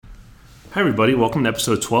Hi everybody, welcome to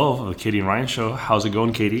episode 12 of the Katie and Ryan Show. How's it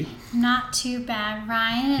going, Katie? Not too bad,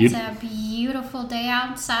 Ryan. It's a beautiful day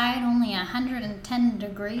outside, only 110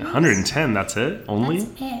 degrees. 110, that's it? Only?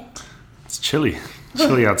 That's it. It's chilly.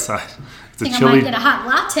 Chilly outside. It's I think I might get a hot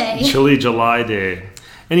latte. Chilly July day.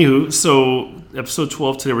 Anywho, so episode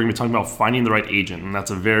 12 today we're going to be talking about finding the right agent, and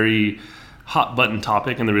that's a very hot button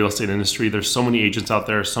topic in the real estate industry. There's so many agents out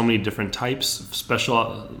there, so many different types,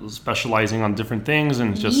 specializing on different things,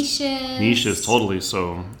 and just niches totally.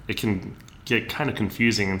 So it can get kind of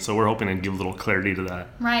confusing, and so we're hoping to give a little clarity to that.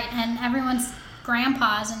 Right, and everyone's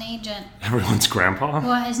grandpa is an agent. Everyone's grandpa?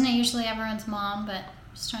 Well, isn't it usually everyone's mom, but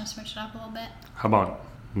just trying to switch it up a little bit. How about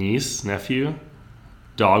niece, nephew,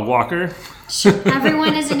 dog walker?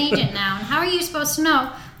 Everyone is an agent now, and how are you supposed to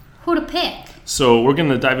know who to pick? So we're going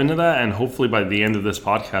to dive into that, and hopefully by the end of this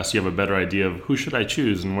podcast, you have a better idea of who should I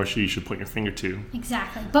choose and where you should put your finger to.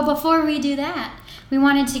 Exactly. But before we do that, we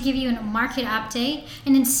wanted to give you a market update.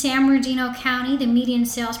 And in San Bernardino County, the median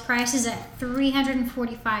sales price is at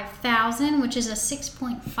 $345,000, which is a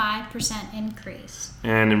 6.5% increase.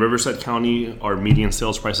 And in Riverside County, our median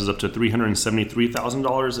sales price is up to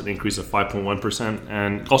 $373,000, an increase of 5.1%.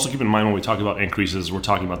 And also keep in mind when we talk about increases, we're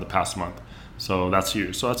talking about the past month. So that's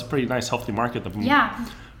huge. So that's a pretty nice, healthy market. The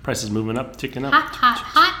price is moving up, ticking up.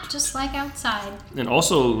 Hot, just like outside. And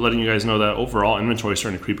also letting you guys know that overall inventory is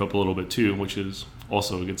starting to creep up a little bit too, which is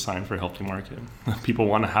also a good sign for a healthy market. People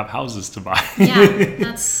want to have houses to buy. Yeah,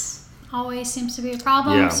 that's always seems to be a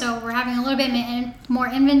problem. Yeah. So we're having a little bit more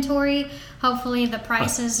inventory. Hopefully the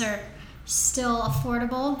prices are still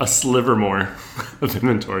affordable. A sliver more of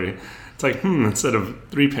inventory. It's like, instead of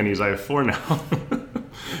 3 pennies, I have 4 now.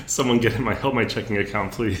 Someone help my checking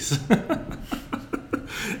account, please.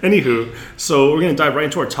 Anywho, so we're going to dive right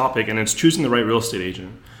into our topic, and it's choosing the right real estate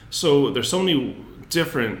agent. So there's so many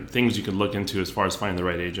different things you could look into as far as finding the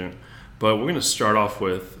right agent, but we're going to start off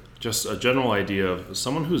with just a general idea of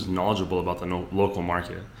someone who's knowledgeable about the local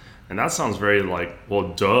market. And that sounds very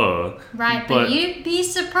duh. Right, but you'd be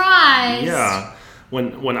surprised. Yeah.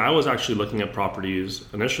 When I was actually looking at properties,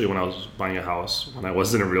 initially when I was buying a house, when I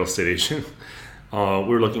wasn't a real estate agent, we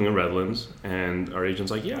were looking at Redlands, and our agent's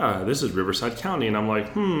like, yeah, this is Riverside County. And I'm like,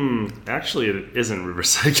 actually it isn't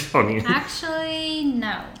Riverside County. Actually,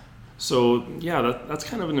 no. So, yeah, that's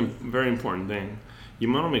kind of a very important thing. You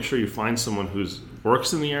want to make sure you find someone who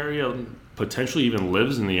works in the area, potentially even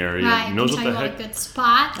lives in the area, knows what the heck. Good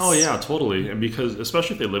spots. Oh, yeah, totally. And because,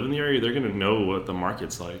 especially if they live in the area, they're going to know what the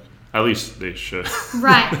market's like. At least they should.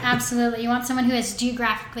 Right, absolutely. You want someone who is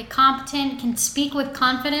geographically competent, can speak with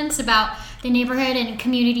confidence about the neighborhood and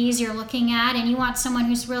communities you're looking at, and you want someone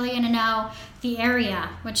who's really going to know the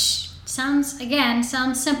area, which sounds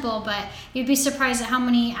simple, but you'd be surprised at how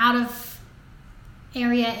many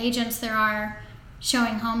out-of-area agents there are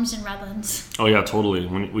showing homes in Redlands. Oh, yeah, totally.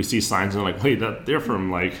 When we see signs and wait, they're from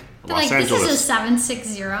Los Angeles. This is a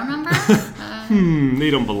 760 number? They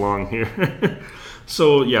don't belong here.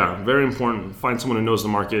 So, yeah, very important. Find someone who knows the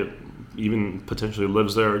market, even potentially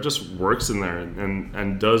lives there, or just works in there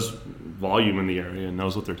and does volume in the area and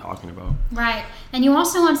knows what they're talking about. Right. And you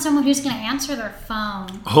also want someone who's going to answer their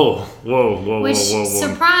phone. Oh, whoa. Which,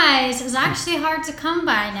 surprise, is actually hard to come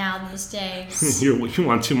by now these days. You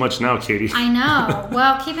want too much now, Katie. I know.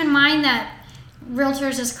 Well, keep in mind that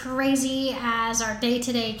realtors, as crazy as our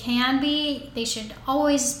day-to-day can be, they should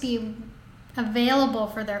always be available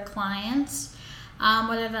for their clients.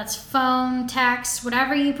 Whether that's phone, text,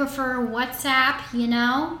 whatever you prefer, WhatsApp,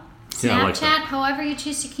 Snapchat, however you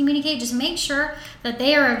choose to communicate, just make sure that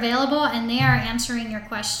they are available and they are answering your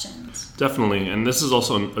questions. Definitely. And this is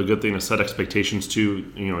also a good thing to set expectations to,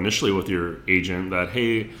 initially with your agent that,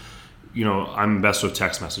 hey, I'm best with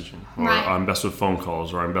text messaging, or I'm best with phone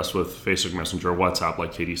calls, or I'm best with Facebook Messenger or WhatsApp,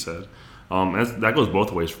 like Katie said. And that goes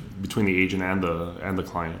both ways between the agent and the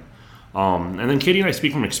client. And then Katie and I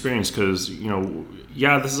speak from experience because,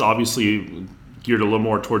 this is obviously geared a little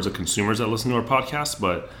more towards the consumers that listen to our podcast,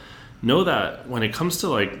 but know that when it comes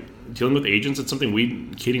to dealing with agents, it's something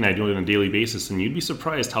Katie and I do on a daily basis, and you'd be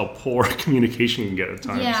surprised how poor communication can get at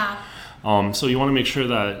times. Yeah. So you want to make sure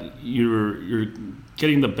that you're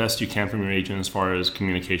getting the best you can from your agent as far as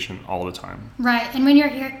communication all the time. Right. And when you're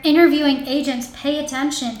interviewing agents, pay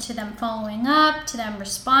attention to them following up, to them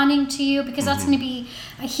responding to you, because that's going to be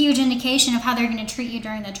a huge indication of how they're going to treat you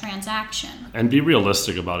during the transaction. And be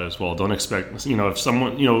realistic about it as well. Don't expect, if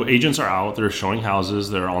someone, agents are out, they're showing houses,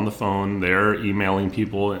 they're on the phone, they're emailing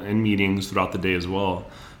people in meetings throughout the day as well.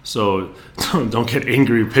 So don't get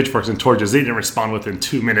angry, pitchforks and torches. They didn't respond within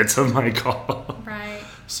 2 minutes of my call. Right.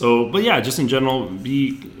 So, but yeah, just in general,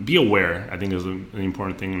 be aware, I think is an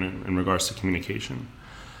important thing in regards to communication.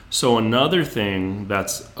 So another thing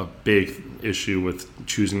that's a big issue with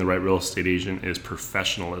choosing the right real estate agent is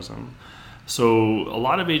professionalism. So a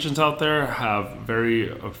lot of agents out there have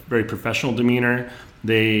a very professional demeanor.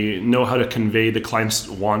 They know how to convey the client's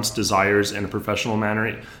wants, desires in a professional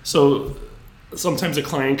manner. So sometimes a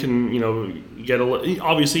client can, get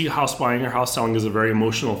obviously house buying or house selling is a very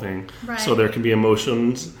emotional thing. Right. So there can be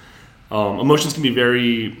emotions. Emotions can be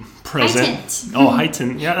very present. Heightened. Oh,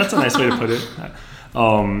 heightened. Yeah, that's a nice way to put it.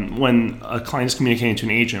 When a client is communicating to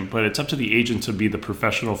an agent, but it's up to the agent to be the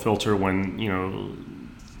professional filter when,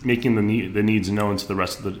 making the needs known to the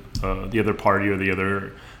rest of the other party or the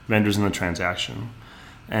other vendors in the transaction.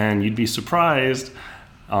 And you'd be surprised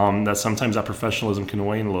that sometimes that professionalism can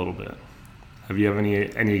wane a little bit. Have you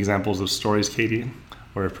any examples of stories, Katie,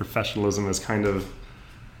 where professionalism is kind of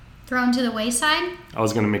thrown to the wayside? I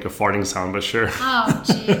was going to make a farting sound, but sure. Oh,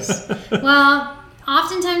 jeez. Well,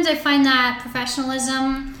 oftentimes I find that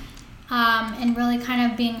professionalism and really kind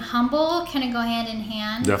of being humble kind of go hand in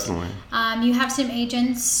hand. Definitely. You have some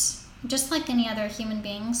agents, just like any other human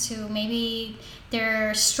beings, who maybe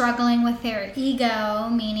they're struggling with their ego,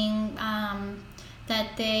 meaning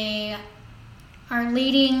that they are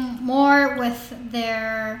leading more with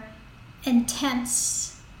their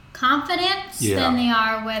intense confidence than they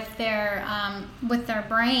are with their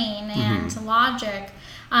brain and logic.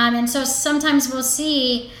 And so sometimes we'll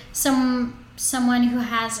see someone who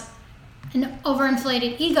has an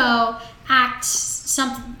overinflated ego act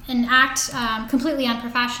completely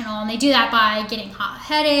unprofessional, and they do that by getting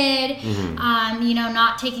hot-headed,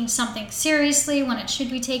 not taking something seriously when it should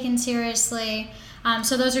be taken seriously.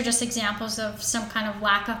 So those are just examples of some kind of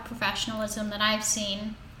lack of professionalism that I've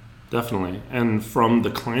seen. Definitely. And from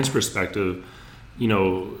the client's perspective, you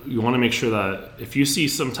want to make sure that if you see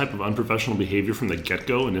some type of unprofessional behavior from the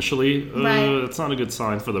get-go initially, it's not a good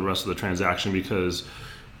sign for the rest of the transaction, because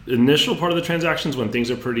the initial part of the transactions, when things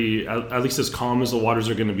are pretty, at least as calm as the waters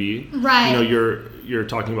are going to be, you're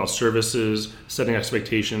talking about services, setting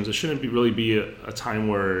expectations. It shouldn't really be a time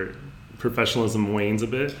where professionalism wanes a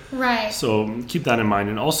bit. Right. So keep that in mind.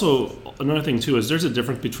 And also another thing too is there's a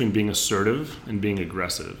difference between being assertive and being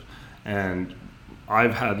aggressive. And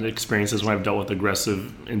I've had experiences when I've dealt with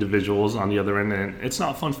aggressive individuals on the other end, and it's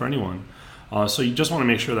not fun for anyone. So you just want to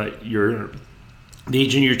make sure that the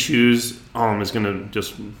agent you choose is going to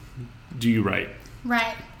just do you right.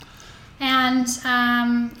 Right. And,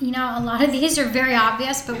 a lot of these are very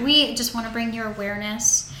obvious, but we just want to bring your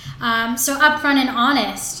awareness. So upfront and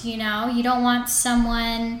honest, you don't want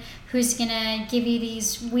someone who's going to give you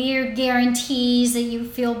these weird guarantees that you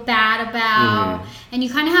feel bad about. And you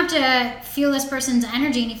kind of have to feel this person's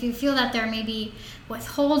energy. And if you feel that they're maybe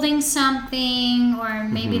withholding something, or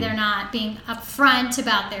maybe they're not being upfront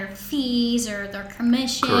about their fees or their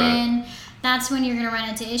commission, that's when you're going to run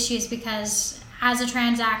into issues, because as a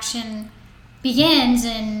transaction begins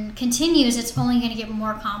and continues, it's only going to get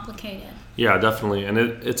more complicated. Yeah, definitely. And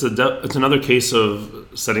it's another case of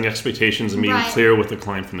setting expectations and being clear with the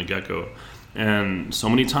client from the get-go. And so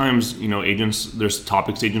many times, there's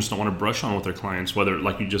topics agents don't want to brush on with their clients, whether,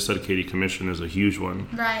 like you just said, Katie, commission is a huge one.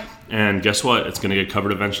 Right. And guess what? It's going to get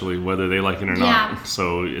covered eventually, whether they like it or not.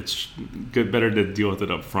 So it's better to deal with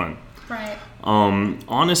it up front. Right.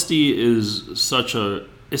 Honesty is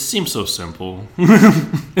it seems so simple.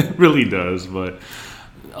 It really does, but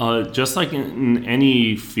just like in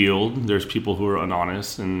any field, there's people who are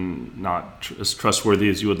unhonest and not as trustworthy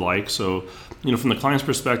as you would like. So, from the client's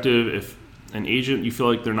perspective, if an agent, you feel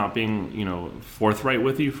like they're not being, forthright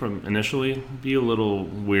with you from initially, be a little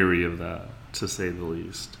weary of that, to say the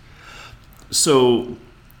least. So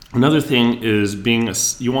another thing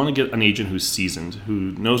is you want to get an agent who's seasoned,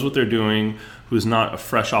 who knows what they're doing, who's not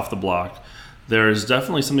fresh off the block. There's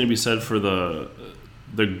definitely something to be said for the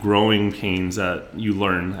growing pains that you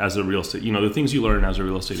learn as a real estate, the things you learn as a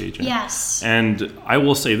real estate agent. Yes. And I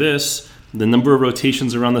will say this, the number of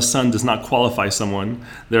rotations around the sun does not qualify someone.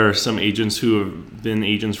 There are some agents who have been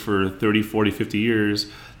agents for 30, 40, 50 years.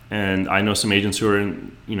 And I know some agents who are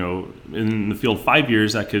in the field 5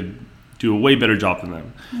 years that could do a way better job than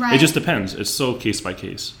them. Right. It just depends. It's so case by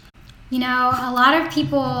case. A lot of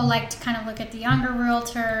people like to kind of look at the younger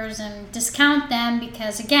realtors and discount them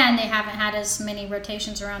because, again, they haven't had as many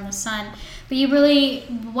rotations around the sun. But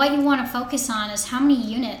what you want to focus on is how many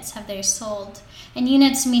units have they sold. And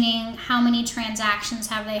units meaning how many transactions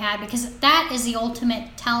have they had, because that is the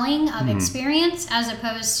ultimate telling of experience, as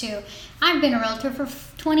opposed to, I've been a realtor for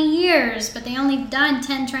 20 years, but they only done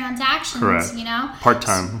 10 transactions, Correct.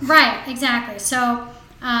 Part-time. Right, exactly. So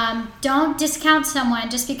Don't discount someone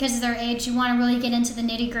just because of their age. You want to really get into the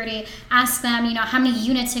nitty gritty. Ask them, how many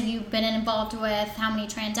units have you been involved with? How many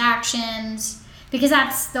transactions? Because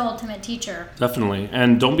that's the ultimate teacher. Definitely.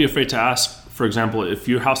 And don't be afraid to ask. For example, if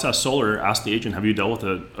your house has solar, ask the agent, have you dealt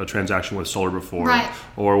with a transaction with solar before? Right.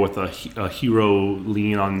 Or with a hero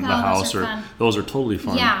lien on the house? Those are totally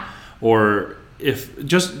fun. Yeah. Or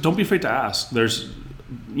just don't be afraid to ask. There's,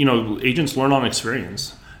 agents learn on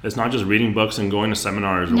experience. It's not just reading books and going to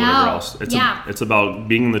seminars or whatever else. It's about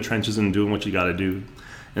being in the trenches and doing what you got to do.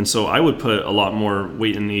 And so I would put a lot more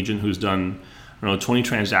weight in an agent who's done 20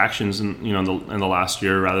 transactions in the last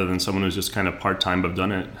year, rather than someone who's just kind of part-time but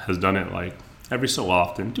has done it like every so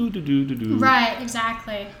often. Right,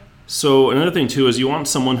 exactly. So another thing too is you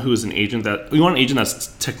want an agent that's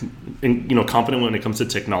competent when it comes to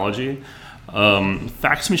technology.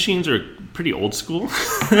 Fax machines are pretty old school.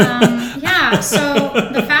 So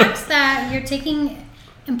the fact that you're taking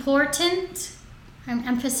important, I'm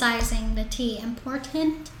emphasizing the T,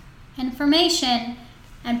 important information,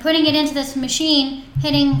 and putting it into this machine,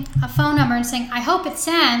 hitting a phone number and saying, I hope it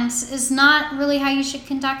sends, is not really how you should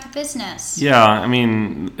conduct a business. Yeah, I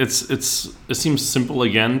mean, it seems simple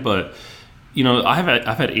again, but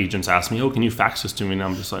I've had agents ask me, "Oh, can you fax this to me?" And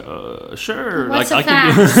I'm just like, "Sure." What's a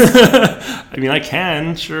fax? I mean, I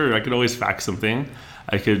can. Sure, I could always fax something.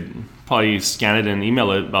 I could probably scan it and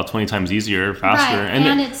email it about 20 times easier, faster, right.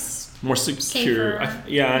 and it's more secure. I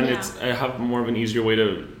have more of an easier way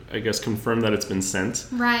to, I guess, confirm that it's been sent.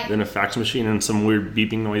 Right. Than a fax machine and some weird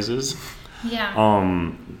beeping noises. Yeah.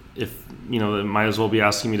 They might as well be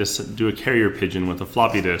asking me to do a carrier pigeon with a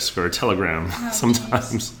floppy disk or a telegram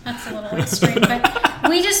sometimes. Geez. That's a little extreme, but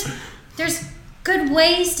there's good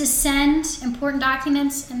ways to send important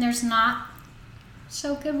documents, and there's not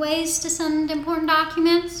so good ways to send important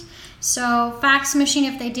documents. So fax machine,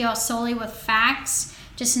 if they deal solely with fax,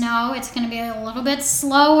 just know it's going to be a little bit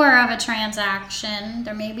slower of a transaction.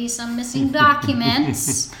 There may be some missing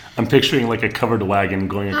documents. I'm picturing like a covered wagon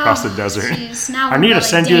going across the desert. Geez. Now we're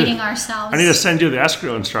dating ourselves. I need to send you the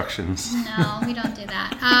escrow instructions. No, we don't do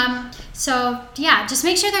that. Just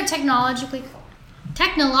make sure they're technologically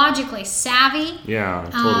savvy. Yeah,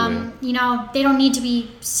 totally. They don't need to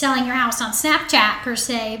be selling your house on Snapchat per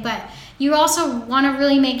se, but you also want to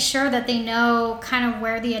really make sure that they know kind of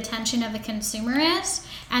where the attention of the consumer is,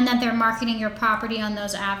 and that they're marketing your property on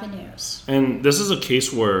those avenues. And this is a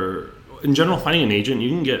case where, in general, finding an agent, you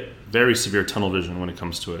can get very severe tunnel vision when it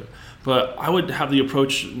comes to it. But I would have the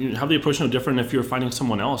approach no different if you're finding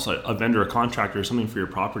someone else, a vendor, a contractor, or something for your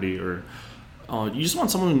property, or you just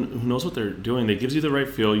want someone who knows what they're doing. That gives you the right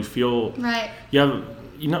feel. You feel right. You have,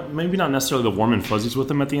 maybe not necessarily the warm and fuzzies with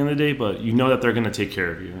them at the end of the day, but you know that they're going to take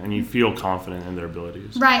care of you, and you feel confident in their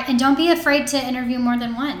abilities. Right, and don't be afraid to interview more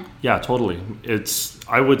than one. Yeah, totally.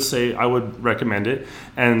 I would recommend it.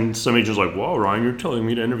 And some agents are like, "Whoa, Ryan, you're telling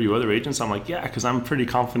me to interview other agents?" I'm like, "Yeah, because I'm pretty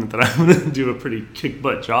confident that I'm going to do a pretty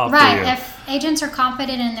kick-butt job right. for you." If agents are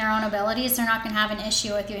confident in their own abilities, they're not going to have an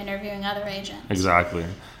issue with you interviewing other agents. Exactly.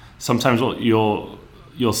 Sometimes you'll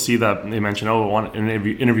see that they mention, "Oh, I want to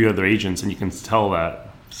interview other agents," and you can tell that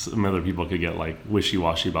some other people could get like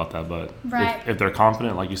wishy-washy about that, but right. if they're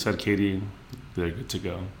confident, like you said, Katie, they're good to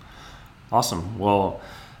go. Awesome. Well,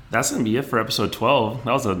 that's going to be it for episode 12.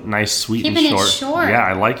 That was a nice, sweet, Keeping and short. It short. Yeah,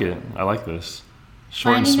 I like it. I like this.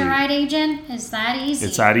 Short Finding and sweet. the right agent is that easy.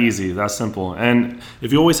 It's that easy. That's simple. And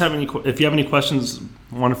if you have any questions,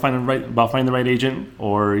 want to finding the right agent,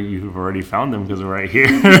 or you've already found them because they're right here.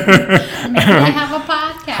 Maybe I have a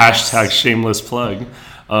podcast. #shameless plug.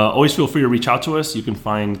 Always feel free to reach out to us. You can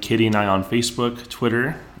find Katie and I on Facebook,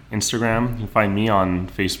 Twitter, Instagram. You can find me on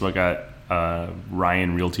Facebook at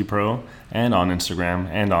Ryan Realty Pro, and on Instagram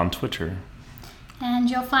and on Twitter. And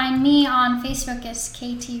you'll find me on Facebook as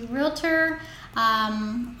KT Realtor,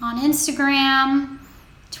 on Instagram,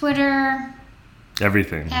 Twitter,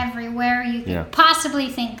 everything, everywhere you could possibly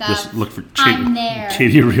think of. Just look for I'm there.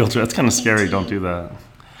 Katie Realtor. That's kind of scary. Don't do that.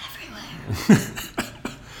 Everywhere.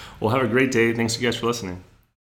 Well, have a great day. Thanks you guys for listening.